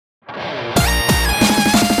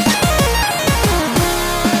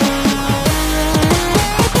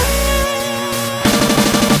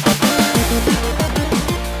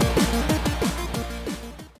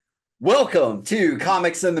Welcome to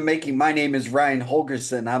Comics in the Making. My name is Ryan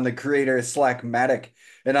Holgerson. I'm the creator of Slackmatic,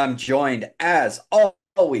 and I'm joined, as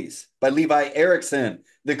always, by Levi Erickson,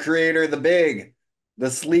 the creator of the Big, the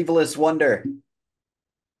Sleeveless Wonder.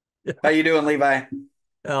 How you doing, Levi?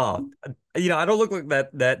 Oh, I don't look like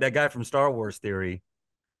that guy from Star Wars Theory.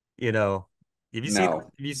 You know, have No.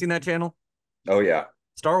 you seen that channel? Oh yeah,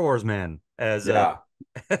 Star Wars Man, as yeah,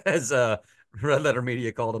 as Red Letter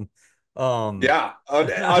Media called him. Um, yeah.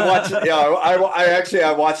 I watched. Yeah, I actually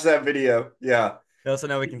I watched that video. Yeah. so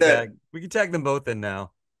now That. we can tag them both in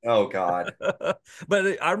now. Oh God.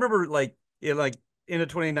 But I remember like in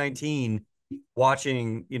 2019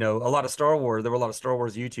 watching, a lot of Star Wars. There were a lot of Star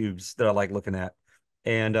Wars YouTubes that I like looking at.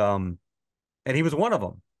 And and he was one of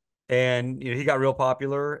them. And he got real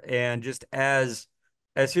popular, and just as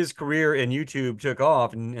his career in YouTube took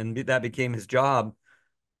off, and that became his job,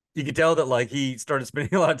 you could tell that like he started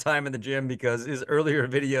spending a lot of time in the gym because his earlier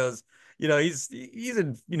videos, he's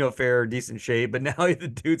in fair decent shape, but now the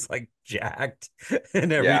dude's like jacked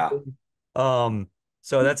and Yeah, everything. Um,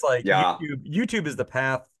 so that's like yeah. YouTube is the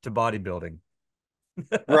path to bodybuilding.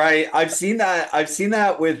 Right. I've seen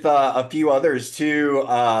that with a few others too.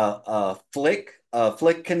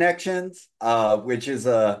 Flick Connections, which is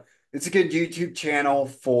it's a good YouTube channel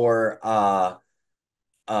for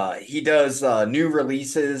he does new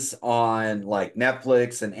releases on like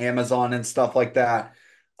Netflix and Amazon and stuff like that.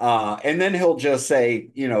 And then he'll just say,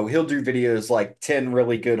 he'll do videos like 10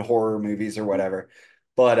 really good horror movies or whatever.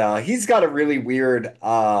 But he's got a really weird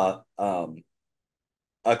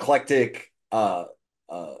eclectic uh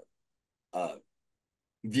uh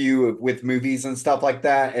view with movies and stuff like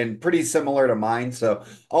that, and pretty similar to mine. So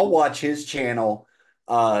I'll watch his channel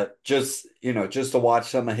just to watch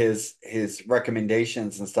some of his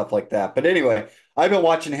recommendations and stuff like that. But anyway, I've been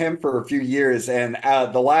watching him for a few years, and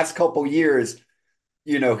the last couple years,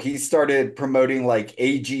 he started promoting like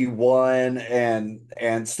AG1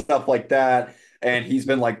 and stuff like that, and he's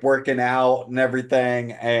been like working out and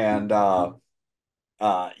everything. And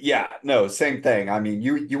yeah, no, same thing. I mean,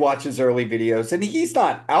 you watch his early videos and he's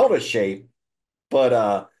not out of shape,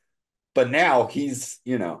 but now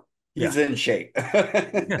Yeah. he's in shape.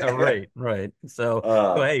 Yeah, right, right. So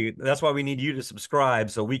uh hey, that's why we need you to subscribe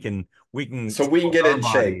so we can so we can sculpt get our in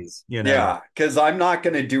shape. bodies. Yeah, because I'm not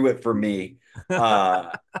gonna do it for me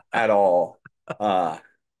uh at all. Uh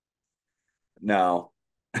no.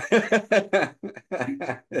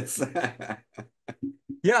 It's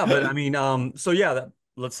Yeah, but I mean, so yeah,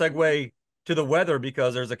 let's segue to the weather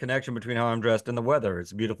because there's a connection between how I'm dressed and the weather.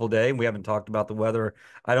 It's a beautiful day, and we haven't talked about the weather,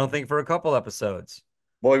 I don't think, for a couple episodes.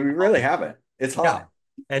 Boy, we really haven't. It's Yeah. hot.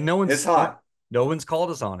 And It's hot. no one's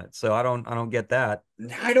called us on it. So I don't get that.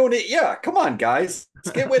 I don't, yeah, come on, guys.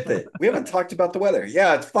 Let's get with it. We haven't talked about the weather.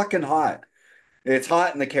 Yeah, it's fucking hot. It's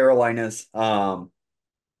hot in the Carolinas.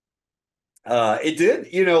 It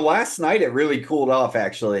did, last night it really cooled off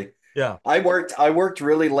actually. Yeah. I worked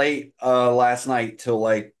really late last night till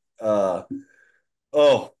like 1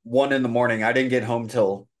 in the morning. I didn't get home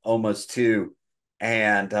till almost 2.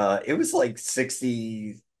 And it was like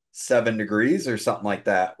 67 degrees or something like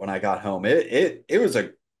that when I got home. It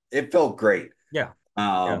felt great. Yeah.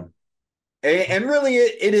 Yeah. Um and really,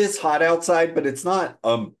 it is hot outside, but it's not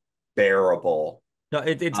unbearable. No, Um,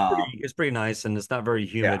 it's pretty nice, and it's not very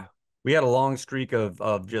yeah. humid. We had a long streak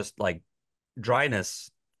of just like dryness,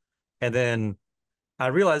 and then I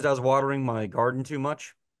realized I was watering my garden too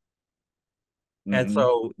much. And Hmm.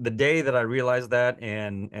 so the day that I realized that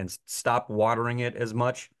and stopped watering it as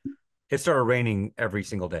much, it started raining every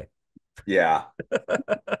single day. Yeah.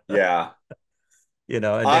 Yeah. And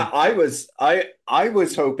then I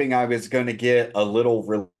was hoping I was going to get a little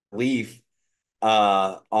relief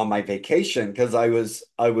on my vacation because I was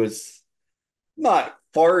not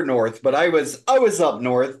far north, but I was up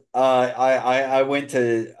north. I went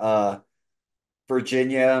to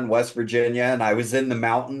Virginia and West Virginia, and I was in the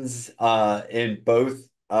mountains in both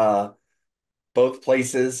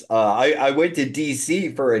places. I went to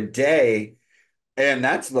DC for a day, and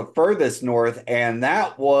that's the furthest north, and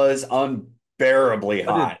that was unbearably I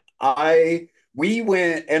did. hot. We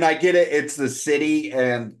went, and I get it, it's the city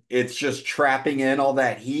and it's just trapping in all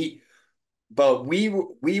that heat, but we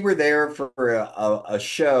were there for a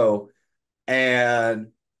show,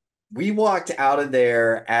 and we walked out of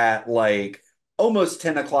there at like almost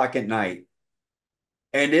 10 o'clock at night,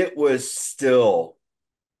 and it was still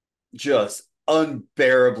just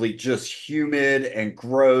unbearably just humid and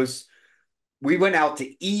gross. We went out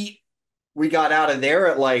to eat. We got out of there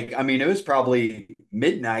at like, I mean, it was probably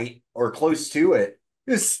midnight or close to it.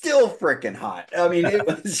 It was still freaking hot. I mean, it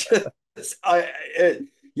was just,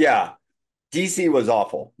 yeah. DC was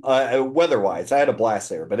awful. Weather-wise, I had a blast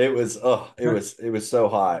there, but it was so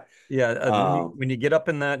hot. Yeah, Um, when you get up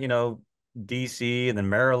in that, DC and then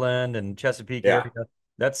Maryland and Chesapeake area, yeah,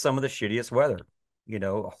 that's some of the shittiest weather.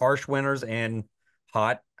 Harsh winters and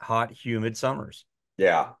hot, humid summers.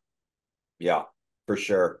 yeah, yeah, for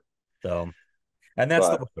sure. So, and that's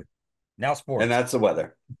the But weather. Now and sports. that's the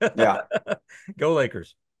weather. Yeah. Go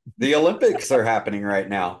Lakers. The Olympics are happening right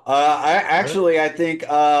now. Really? I think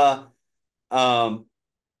um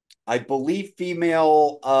I believe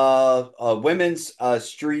female women's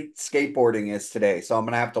street skateboarding is today, so I'm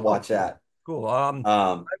gonna have to Oh, watch cool. that. Cool. Um,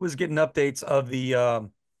 I was getting updates of the I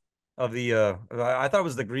thought it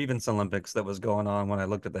was the grievance Olympics that was going on when I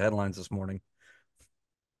looked at the headlines this morning.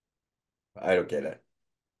 I don't get it.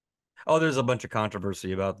 Oh, there's a bunch of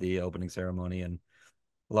controversy about the opening ceremony, and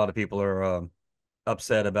a lot of people are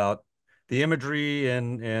upset about the imagery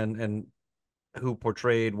and who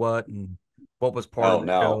portrayed what and what was part of Oh the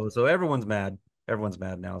no. show. So everyone's mad. Everyone's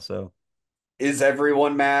mad now. So Is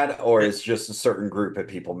everyone mad or it, is just a certain group of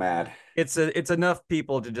people mad? it's enough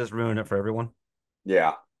people to just ruin it for everyone.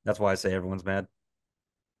 Yeah. That's why I say everyone's mad.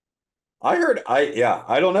 I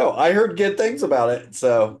don't know. I heard good things about it.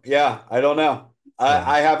 So yeah, I don't know. So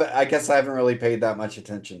I guess I haven't really paid that much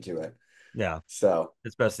attention to it. yeah, So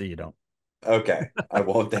it's best that you don't. okay. I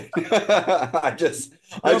won't. I just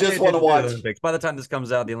I Don't pay just want to attention to the watch. Olympics. By the time this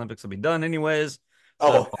comes out, the Olympics will be done anyways. So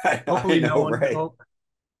Oh, I hopefully no know, one. right? Oh,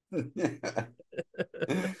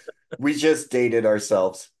 We just dated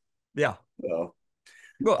ourselves. yeah. So,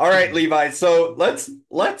 Well, all right, Levi. So let's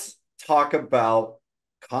talk about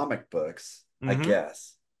comic books, I hmm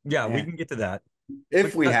guess. yeah, we Eh, can get to that.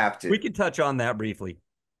 if we have We to. can touch on that briefly.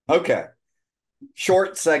 Okay.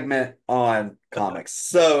 Short segment on comics.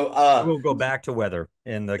 So We'll go back to weather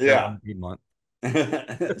in the yeah. Carolina Piedmont.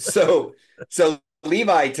 so so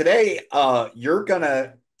Levi, today you're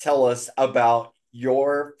gonna tell us about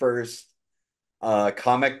your first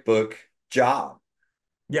comic book job.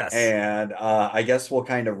 Yes. And I guess we'll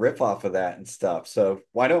kind of riff off of that and stuff. So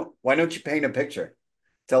why don't you paint a picture?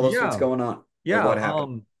 Tell us what's Yeah. going on or Yeah. what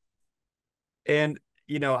happened. And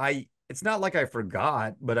I it's not like I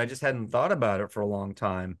forgot, but I just hadn't thought about it for a long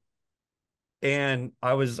time. And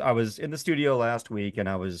I was in the studio last week and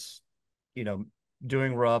I was, you know,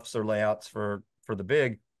 doing roughs or layouts for the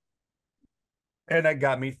big. And that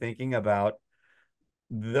got me thinking about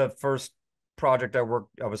the first project I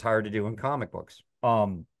was hired to do in comic books.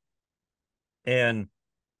 And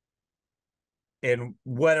and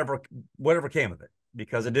whatever came of it,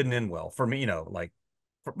 because it didn't end well for me, like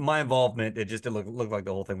for my involvement, it just did look like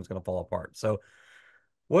the whole thing was going to fall apart. So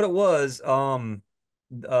what it was,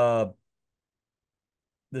 uh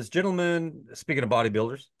this gentleman, speaking of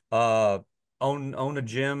bodybuilders, own a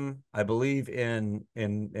gym, I believe in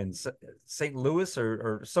St. Louis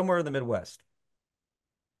or somewhere in the Midwest,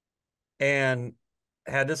 and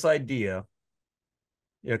had this idea,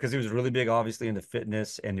 because he was really big, obviously, into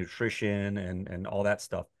fitness and nutrition and all that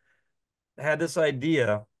stuff. Had this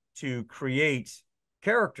idea to create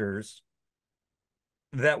characters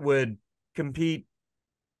that would compete.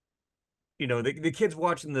 The kids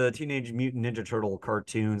watching the Teenage Mutant Ninja Turtle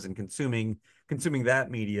cartoons and consuming that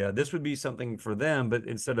media, this would be something for them. But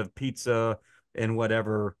instead of pizza and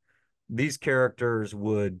whatever, these characters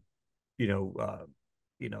would, you know,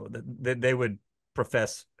 that they would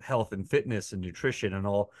profess health and fitness and nutrition and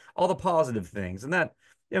all the positive things. And that,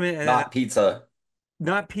 I mean, and Not pizza.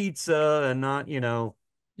 not pizza and not,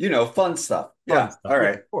 Fun stuff. fun Yeah. stuff. All Yeah,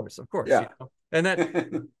 right. of course, Yeah.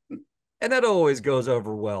 and that always goes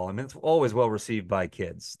over well. I mean, it's always well received by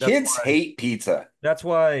kids. Kids hate pizza. That's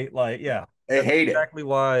why, like, yeah, They that's hate it. exactly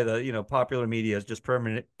why the popular media is just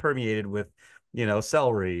permeated with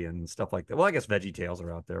celery and stuff like that. Well, I guess Veggie Tales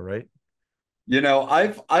are out there, right?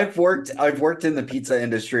 I've worked in the pizza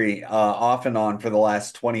industry off and on for the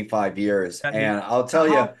last 25 years, I mean, and I'll tell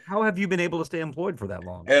you, how have you been able to stay employed for that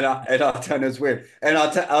long? and I'll tell you it's weird, and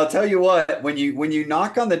I'll tell you what, when you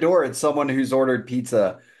knock on the door at someone who's ordered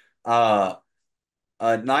pizza, uh,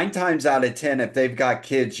 9 times out of 10, if they've got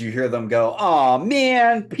kids, you hear them go, "Oh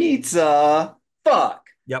man, pizza, fuck."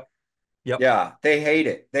 Yep, yep, Yeah, they hate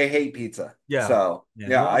it. They hate pizza. yeah, So yeah.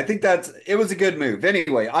 yeah, I Well, think it was a good move.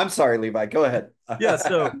 Anyway, I'm sorry, Levi. Go ahead. yeah.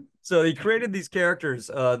 So he created these characters,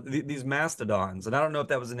 these mastodons, and I don't know if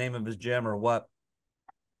that was the name of his gym or what.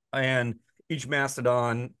 And each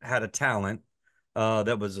mastodon had a talent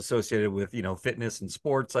that was associated with fitness and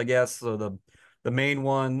sports, I guess. So the main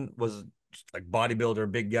one was just like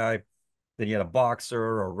bodybuilder, big guy. Then you had a boxer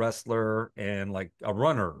or wrestler and like a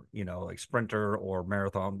runner, like sprinter or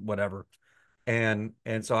marathon, whatever. And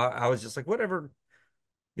so I was just like, whatever,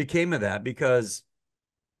 became of that because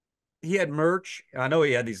he had merch. I know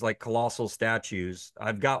he had these like colossal statues.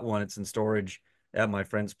 I've got one. It's in storage at my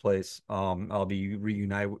friend's place. I'll be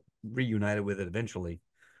reunited with it eventually.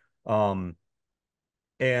 Um,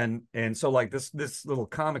 and so like this little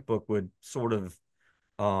comic book would sort of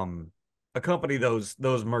um accompany those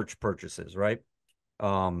merch purchases, right?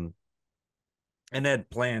 Um, and they had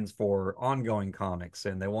plans for ongoing comics,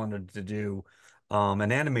 and they wanted to do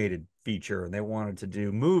an animated feature, and they wanted to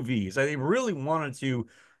do movies. They really wanted to,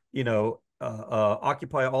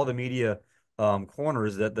 occupy all the media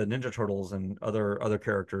corners that the Ninja Turtles and other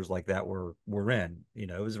characters like that were in.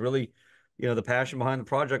 It was really, the passion behind the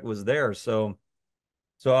project was there. So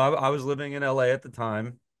I was living in LA at the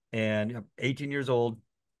time, and 18 years old.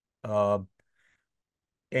 Uh,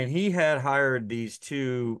 and he had hired these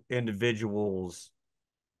two individuals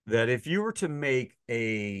that if you were to make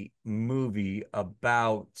a movie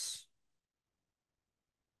that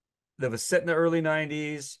was set in the early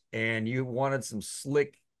 90s and you wanted some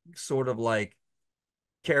slick sort of like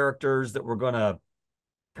characters that were going to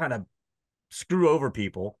kind of screw over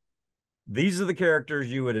people, these are the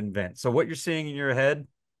characters you would invent. So what you're seeing in your head,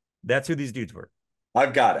 that's who these dudes were.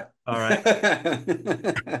 I've got All right.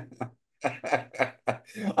 it.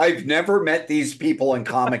 I've never met these people in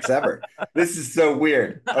comics ever. This is so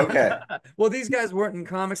weird. Okay. Well, these guys weren't in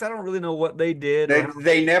comics. I don't really know what they did or They how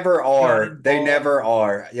they never they got are. They involved. never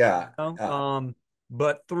are. Yeah. know? Yeah.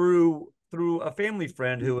 But through a family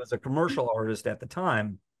friend who was a commercial artist at the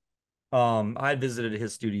time, I visited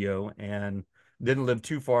his studio and didn't live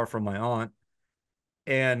too far from my aunt,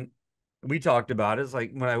 and we talked about it. It's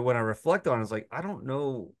like when I reflect on it, it's like I don't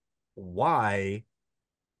know why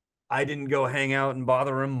I didn't go hang out and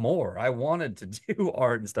bother him more. I wanted to do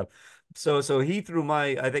art and stuff. So he threw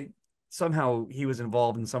my I think somehow he was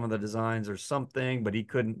involved in some of the designs or something, but he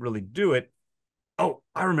couldn't really do it. Oh,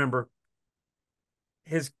 I remember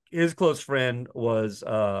his close friend was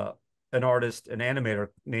an artist, an animator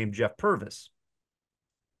named Jeff Purvis.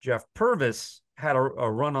 Jeff Purvis had a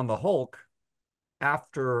run on the Hulk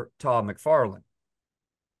after Todd McFarlane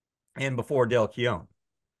and before Dale Keown.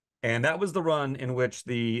 And that was the run in which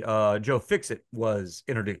the Joe Fixit was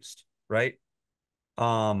introduced, right?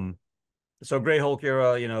 Um, so Gray Hulk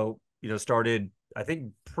era, started I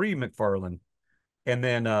think pre McFarlane, and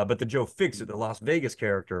then but the Joe Fixit, the Las Vegas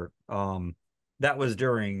character, that was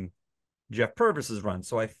during Jeff Purvis's run.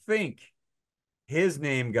 So I think his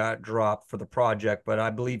name got dropped for the project, but I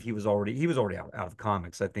believe he was already out of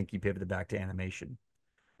comics. I think he pivoted back to animation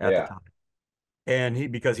at the Yeah. time.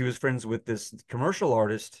 And because he was friends with this commercial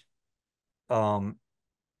artist, um,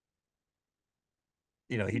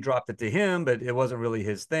 he dropped it to him, but it wasn't really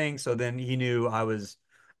his thing. So then he knew I was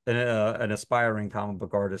an aspiring comic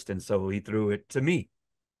book artist, and so he threw it to me.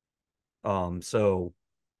 So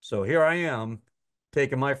here I am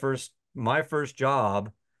taking my first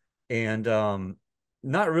job and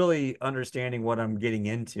not really understanding what I'm getting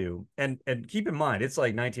into. And keep in mind, it's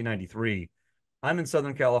like 1993. I'm in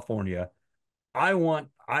Southern California. I want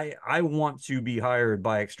to be hired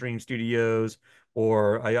by Extreme Studios,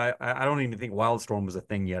 or I don't even think Wildstorm was a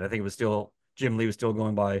thing yet. I think it was still Jim Lee was still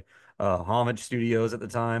going by Homage Studios at the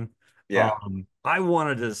time. Yeah. I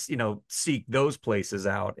wanted to seek those places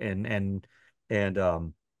out and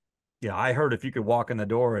I heard if you could walk in the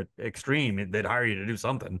door at Extreme, they'd hire you to do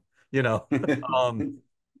something, you know. Um,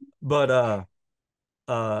 but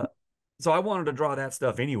uh, so I wanted to draw that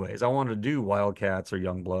stuff anyways. I wanted to do Wildcats or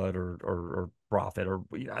Youngblood or Prophet or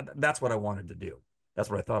that's what I wanted to do. That's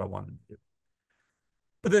what I thought I wanted to do.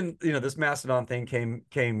 But then this Mastodon thing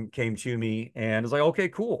came to me and it's like okay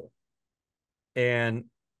cool. And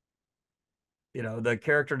the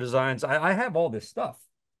character designs I have all this stuff.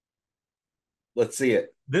 Let's see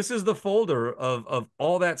it. This is the folder of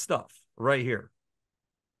all that stuff right here.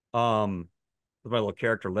 With my little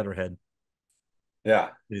character letterhead. Yeah.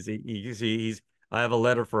 Is he? You see, I have a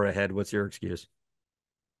letter for a head. What's your excuse?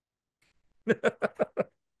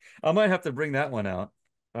 I might have to bring that one out.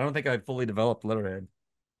 I don't think I fully developed letterhead.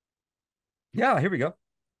 Yeah, here we go.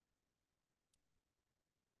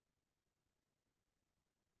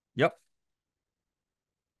 Yep.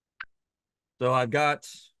 So I got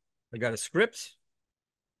a script.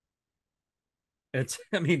 It's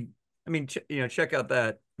check out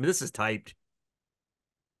that. I mean, this is typed.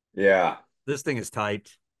 Yeah. This thing is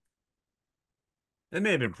typed. It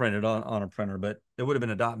may have been printed on a printer, but it would have been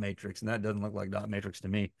a dot matrix, and that doesn't look like dot matrix to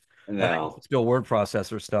me. I think No. it's still word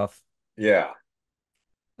processor stuff. Yeah.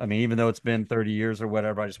 I mean, even though it's been 30 years or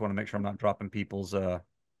whatever, I just want to make sure I'm not dropping people's I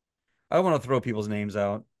don't want to throw people's names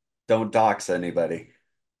out. Don't dox anybody.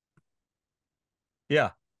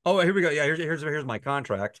 Yeah. Oh, here we go. Yeah, here's my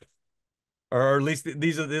contract, or at least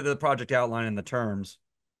these are the project outline and the terms.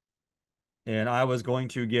 And I was going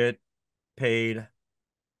to get paid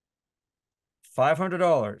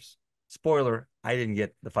 $500. Spoiler, I didn't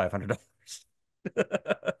get the $500.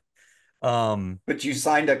 Um, But you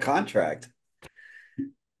signed a contract.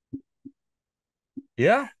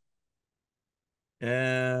 yeah,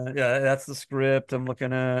 and yeah, that's the script I'm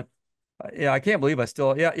looking at. Yeah, I can't believe I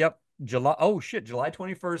still. Yeah, yep. July. Oh shit, July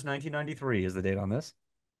 21st, 1993 is the date on this.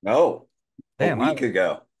 No, a Damn, I week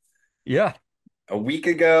ago. yeah, A week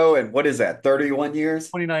ago, and what is that, 31 years?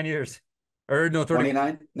 29 years. Or no, 31.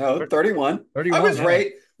 29? No, 31. I 31, was yeah.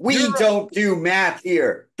 right. You're We right. don't do math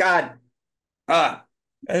here. God, ah,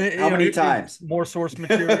 And how many times? more source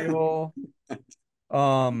material.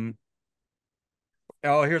 Um,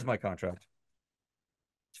 oh, here's my contract.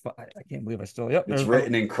 I can't believe I still. Yep, It's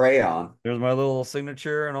written in crayon. there's my little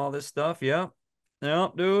signature and all this stuff. Yep.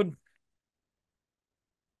 Yep, dude.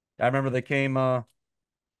 I remember they came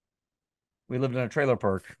we lived in a trailer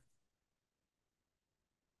park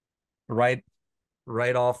right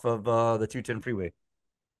right off of the 210 freeway.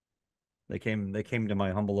 They came to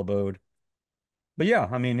my humble abode. But yeah,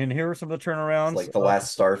 I mean, and here are some of the It's turnarounds. like the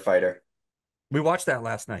last Starfighter. We watched that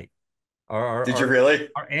last night. Our our Did you our, really?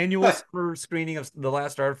 our annual summer screening of The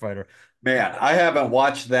Last Starfighter. Man, I haven't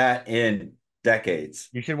watched that in decades.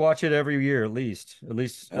 You should watch it every year at least. At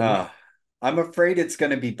least. Uh, I'm afraid it's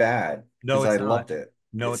going to be bad No, because I it's not. loved it.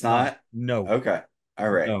 No, It's it's not. not? No, Okay. All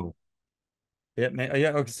right. no. It may,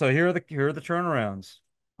 yeah, okay, so here are the turnarounds.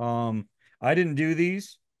 Um, I didn't do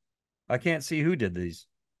these. I can't see who did these.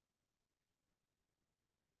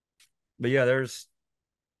 But yeah, there's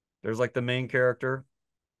like the main character,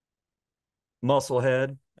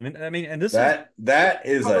 Musclehead. I mean, and this is That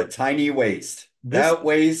is a cover tiny waist. this. That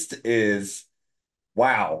waist is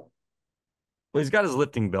wow. Well, he's got his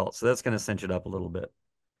lifting belt, so that's gonna cinch it up a little bit.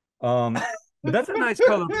 Um, but that's a nice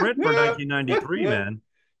color print for 1993, man.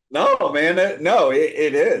 No, man, no,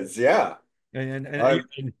 it is. Yeah. And I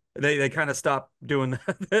even they kind of stopped doing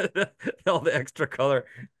all the extra color.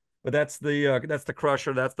 But that's the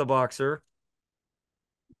Crusher, that's the Boxer,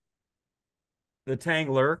 the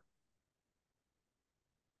Tangler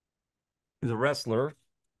is a wrestler,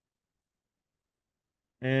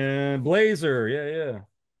 and Blazer. Yeah, yeah.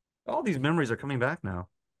 All these memories are coming back now.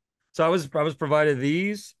 So I was provided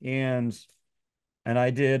these and I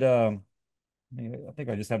did I think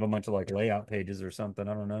I just have a bunch of like layout pages or something.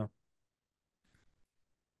 I don't know.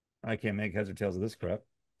 I can't make heads or tails of this crap.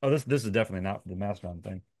 Oh, this is definitely not for the Mastodon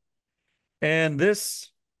thing. And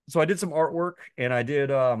this, so I did some artwork and I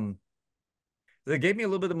did they gave me a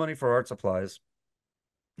little bit of money for art supplies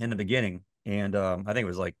in the beginning, and I think it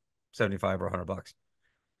was like 75 or $100.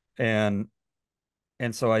 And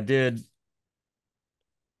so I did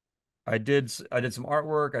some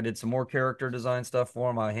artwork, I did some more character design stuff for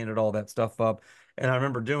him. I handed all that stuff up, and I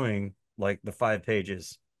remember doing like the 5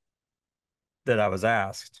 pages that I was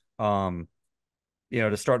asked,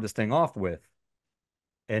 to start this thing off with,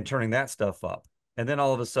 and turning that stuff up. And then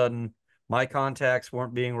all of a sudden, my contacts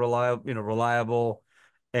weren't being reliable.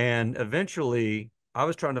 And eventually I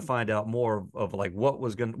was trying to find out more of like what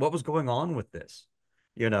was going on with this,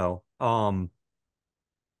 you know.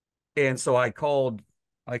 And so I called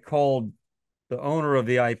the owner of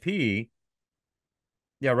the IP.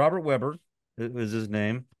 Yeah, Robert Weber is his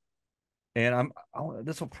name. And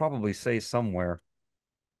this will probably say somewhere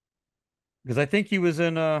because I think he was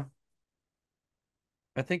in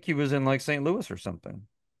like St. Louis or something.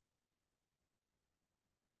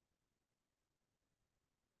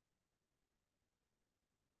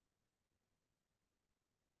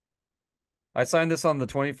 I signed this on the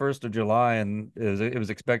 21st of July, and it was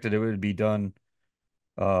expected it would be done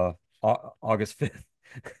uh August 5th.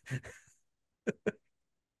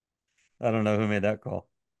 I don't know who made that call.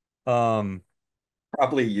 Um,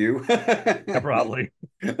 probably you. yeah, probably.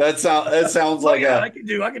 That sounds Oh like yeah, a I can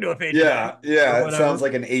do a page today yeah, or yeah, it sounds whatever,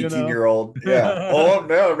 like an you know. 18-year-old. Yeah. Oh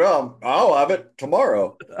no, no, I'll have it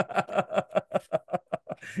tomorrow.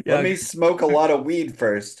 Let Yeah, me smoke a lot of weed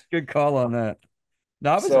first. good call on that.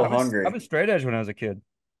 No, So I hungry. was straight edge when I was a kid.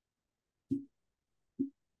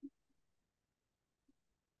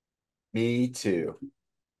 Me too.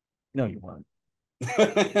 No, you weren't.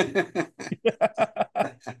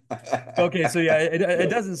 Okay, so yeah, it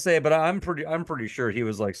doesn't say, but I'm pretty sure he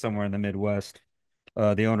was like somewhere in the Midwest,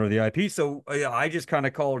 the owner of the IP. So yeah, I just kind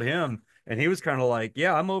of called him, and he was kind of like,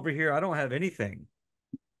 "Yeah, I'm over here. I don't have anything."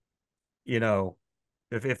 You know,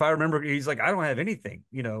 if I remember, he's like, "I don't have anything."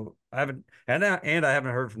 I haven't, and I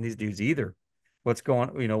haven't heard from these dudes either. What's going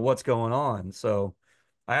on? So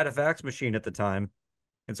I had a fax machine at the time,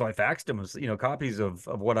 And so I faxed him, copies of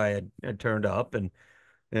what I had turned up, and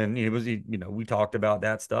we talked about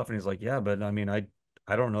that stuff, and he's like, yeah, but I mean, I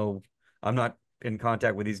don't know, I'm not in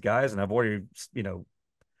contact with these guys, and I've already,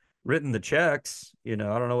 written the checks, I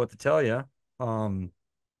don't know what to tell you. Um,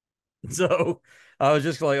 So I was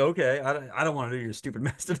just like, okay, I don't want to do your stupid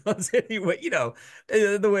mastodons anyway.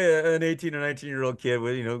 The way an 18 or 19-year-old kid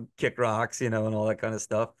would, kick rocks, and all that kind of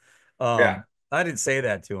stuff. Yeah. I didn't say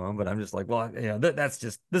that to him, but I'm just like, well,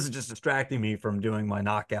 this is just distracting me from doing my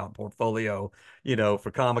knockout portfolio,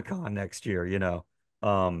 for Comic-Con next year,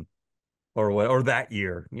 um, or that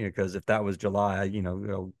year, because if that was July,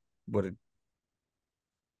 what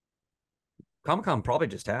Comic-Con probably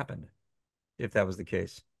just happened if that was the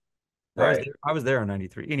case. Right. I was there in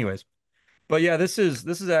 '93. Anyways. But yeah, this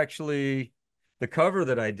is actually the cover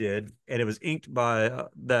that I did, and it was inked by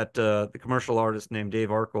that the commercial artist named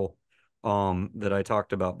Dave Arkell, that I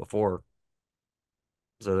talked about before.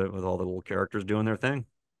 So that with all the little characters doing their thing,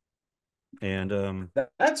 and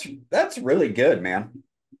That's really good, man.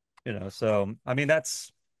 so I mean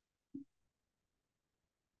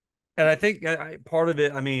and I think part of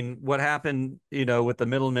it, I mean, what happened, with the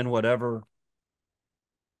middlemen, whatever,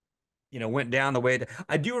 went down the way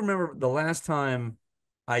I do remember the last time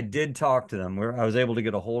I did talk to them where I was able to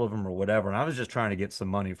get a hold of them or whatever. And I was just trying to get some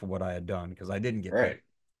money for what I had done because I didn't get paid,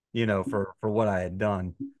 Right. for what I had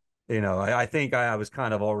done. I think I was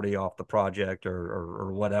kind of already off the project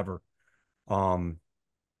or whatever. Um,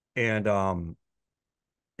 and and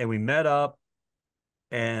we met up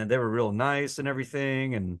and they were real nice and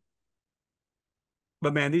everything.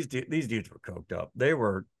 But man, these dudes were coked up. They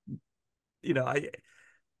were, you know,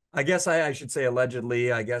 I guess I should say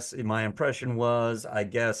allegedly. I guess my impression was, I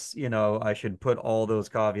guess, I should put all those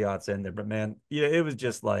caveats in there. But man, it was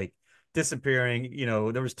just like disappearing.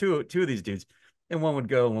 There was two of these dudes, and one would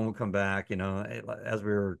go, and one would come back, as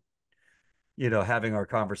we were, having our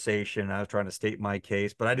conversation. I was trying to state my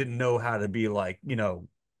case, but I didn't know how to be like, give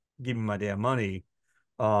me my damn money.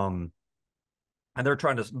 Um, and they're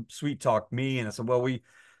trying to sweet talk me. And I said, well, we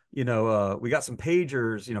got some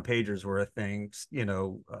pagers, pagers were a thing,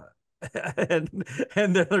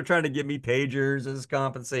 and they're trying to give me pagers as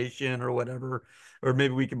compensation or whatever, or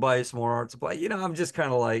maybe we can buy some more art supply. I'm just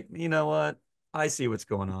kind of like, you know what? I see what's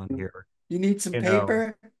going on here, You need some you know?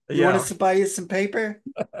 paper? You want Yeah. us to buy you some paper?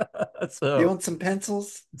 You So, want some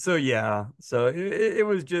pencils? so yeah. So it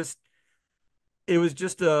was just it was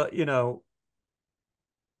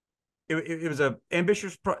a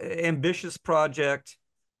ambitious project.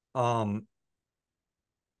 Um,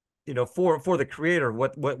 for the creator,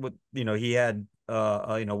 what he had,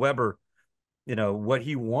 Weber, what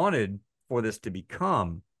he wanted for this to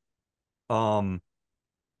become. Um,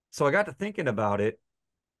 so I got to thinking about it,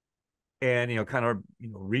 and kind of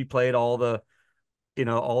replayed all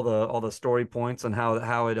the story points and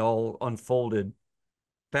how it all unfolded.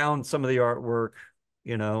 Found some of the artwork,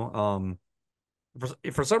 you know.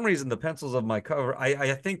 For some reason, the pencils of my cover,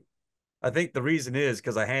 I think the reason is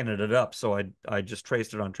because I handed it up, so I just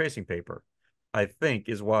traced it on tracing paper. I think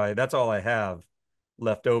is why that's all I have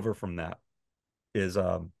left over from that is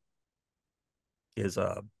is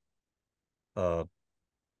uh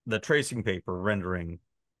the tracing paper rendering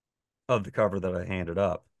of the cover that I handed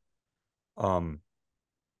up. Um,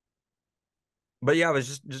 but yeah,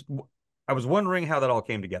 I was wondering how that all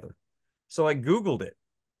came together. So I Googled it,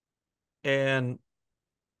 and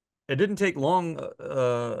it didn't take long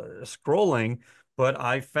scrolling, but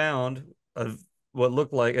I found what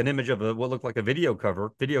looked like an image of what looked like a video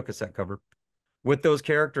cassette cover with those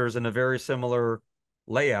characters in a very similar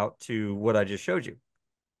layout to what I just showed you.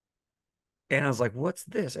 And I was like, what's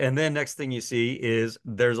this? And then next thing you see is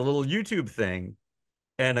there's a little YouTube thing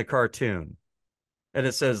and a cartoon. And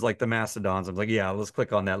it says like the Mastodons. I'm like, yeah, let's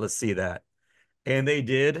click on that. Let's see that. And they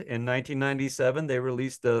did in 1997. They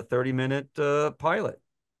released a 30-minute pilot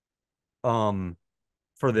um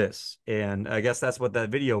for this. And I guess that's what that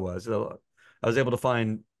video was. So I was able to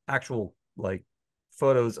find actual like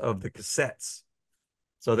photos of the cassettes.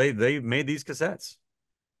 So they made these cassettes.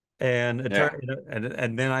 And it Yeah. turned,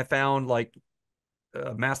 and then I found like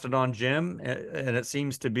Mastodon Gym, and it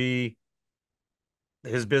seems to be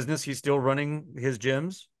his business. He's still running his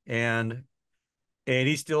gyms, and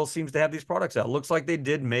he still seems to have these products out. Looks like they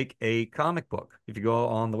did make a comic book if you go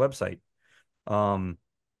on the website. Um,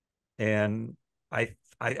 and I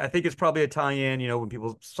think it's probably a tie-in, when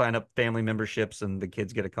people sign up family memberships and the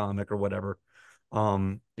kids get a comic or whatever.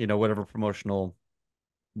 Whatever promotional,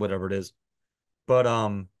 whatever it is. But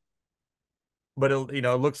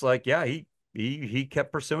it looks like, yeah, he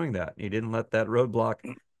kept pursuing that. He didn't let that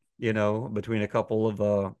roadblock, between a couple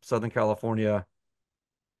of Southern California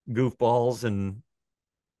goofballs and,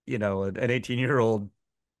 an 18-year-old,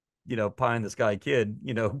 pie in the sky kid,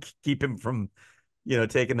 keep him from,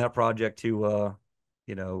 taking that project to,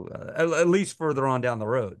 at least further on down the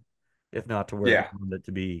road, if not to where he Yeah. wanted it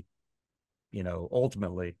to be,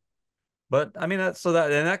 ultimately. But I mean,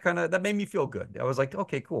 that kind of, that made me feel good. I was like,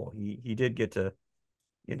 okay, cool. He did get to,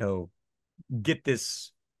 you know, get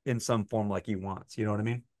this in some form like he wants. You know what I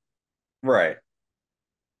mean? Right.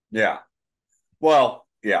 Yeah. Well,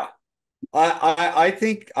 yeah. I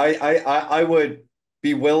think I would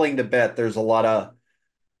be willing to bet there's a lot of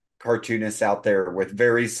cartoonists out there with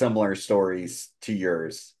very similar stories to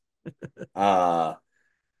yours. Uh,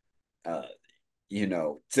 uh,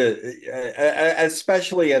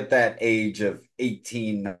 especially at that age of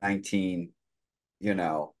 18, 19, you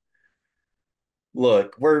know,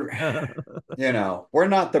 look, we're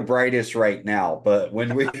not the brightest right now, but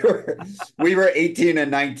when we were 18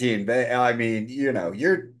 and 19, I mean,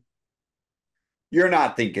 you're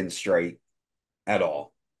not thinking straight at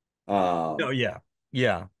all. No, Um, yeah,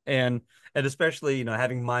 yeah, and especially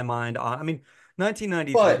having my mind on. I mean, but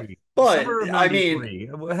 1993, but summer of I mean,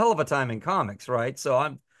 '93, a hell of a time in comics, right? So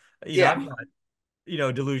I've yeah.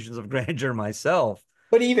 got delusions of grandeur myself.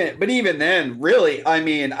 But even then, really, I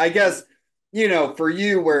mean, I guess for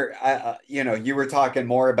you, where you were talking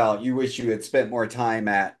more about you wish you had spent more time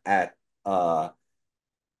at uh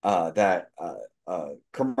that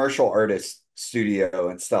commercial artist studio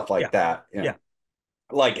and stuff Yeah, like that. yeah.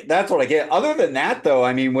 Like that's what I get. Other than that, though,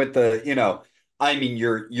 I mean, with the I mean,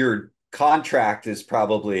 your contract is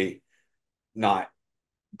probably not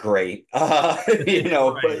great. Right,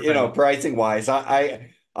 right. Pricing wise, I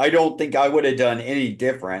don't think I would have done any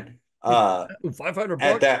different. 500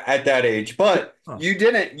 At bucks? that age. But Huh. you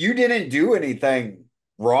didn't do anything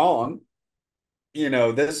wrong.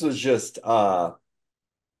 This was just bad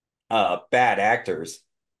actors,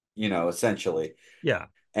 essentially. Yeah.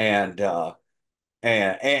 And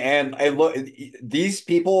and look, these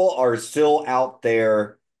people are still out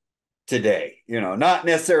there today. Not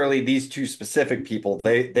necessarily these two specific people.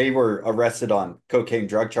 They were arrested on cocaine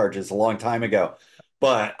drug charges a long time ago.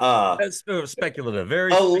 But That's speculative,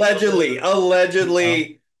 very allegedly, speculative. Uh,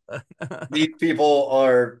 allegedly, these people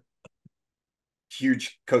are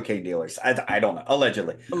huge cocaine dealers. I don't know,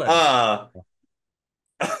 allegedly. Allegedly.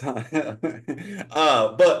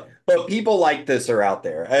 But people like this are out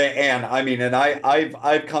there, and I mean, and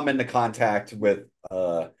I've come into contact with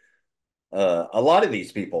a lot of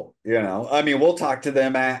these people. I mean, we'll talk to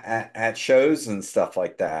them at shows and stuff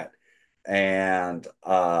like that, and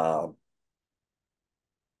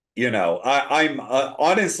I'm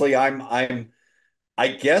honestly, I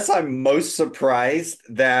guess I'm most surprised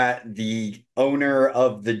that the owner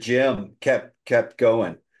of the gym kept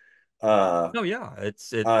going. Uh, No, yeah, uh,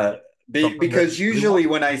 something that because we usually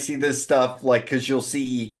want. when I see this stuff, like, because you'll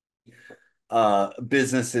see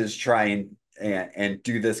businesses try and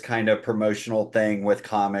do this kind of promotional thing with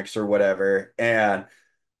comics or whatever, and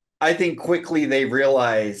I think quickly they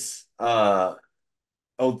realize, oh,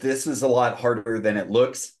 this is a lot harder than it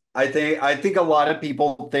looks. I think a lot of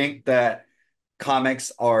people think that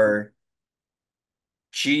comics are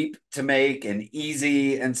cheap to make and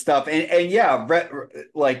easy and stuff. And yeah,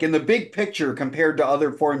 like in the big picture compared to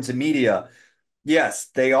other forms of media, yes,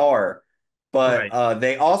 they are. But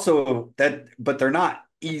Right. but they're not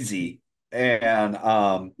easy. And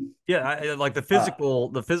Yeah, like uh,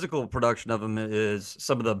 the physical production of them is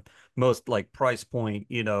some of the most like price point,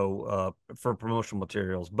 for promotional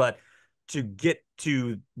materials. But to get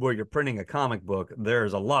to where you're printing a comic book,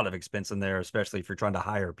 there's a lot of expense in there, especially if you're trying to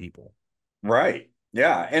hire people. right.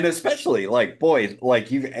 Yeah, and especially like boys,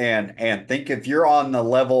 like you and think if you're on the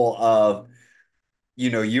level of,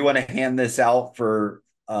 you want to hand this out for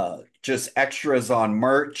just extras on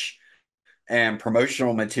merch and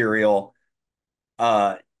promotional material,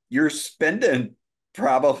 uh, you're spending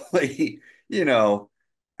probably, you know,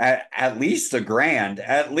 at least a grand,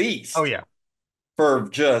 at Oh least yeah. for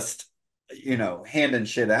just, handing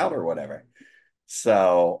shit out or whatever.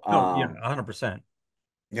 So, No, yeah, 100%.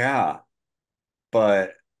 yeah,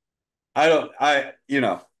 but I don't,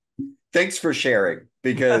 thanks for sharing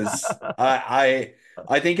because I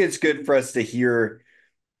think it's good for us to hear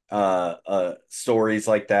stories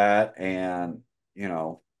like that and, you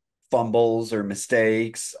know, fumbles or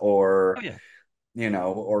mistakes Oh or yeah.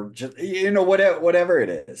 or just whatever it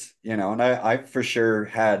is, and I for sure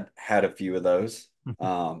had a few of those.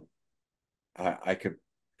 Um, I could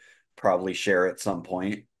probably share at some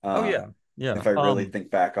point Oh yeah. Yeah. if I really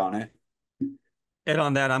think back on it. And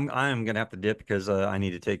on that, I'm gonna have to dip because I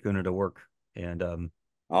need to take Una to work. And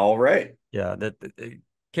All right. yeah,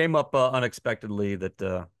 came up unexpectedly that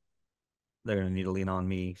they're gonna need to lean on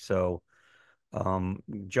me. So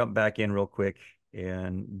jump back in real quick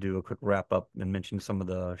and do a quick wrap up and mention some of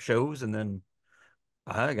the shows, and then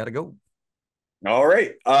I gotta go. All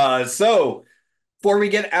right. So before we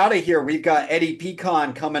get out of here, we've got Eddie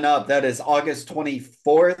Pecan coming up. That is August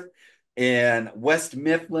 24th in West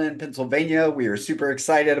Mifflin, Pennsylvania. We are super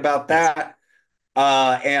excited about Yes.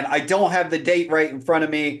 that. And I don't have the date right in front of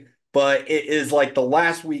me, but it is like the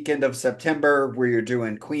last weekend of September where you're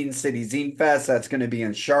doing Queen City Zine Fest. That's going to be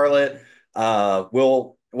in Charlotte.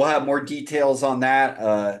 We'll have more details on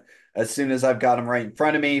that as soon as I've got them right in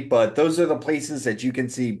front of me. But those are the places that you can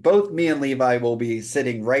see. Both me and Levi will be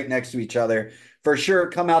sitting right next to each other. For sure,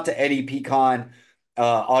 come out to Eddie Pecan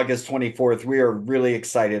August 24th. We are really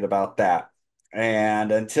excited about that.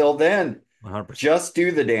 And until then, 100%. just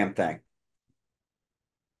do the damn thing.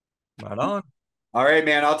 Right on. All right,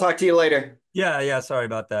 man. I'll talk to you later. Yeah, yeah, sorry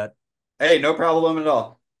about that. Hey, no problem at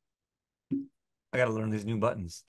all. I gotta learn these new buttons.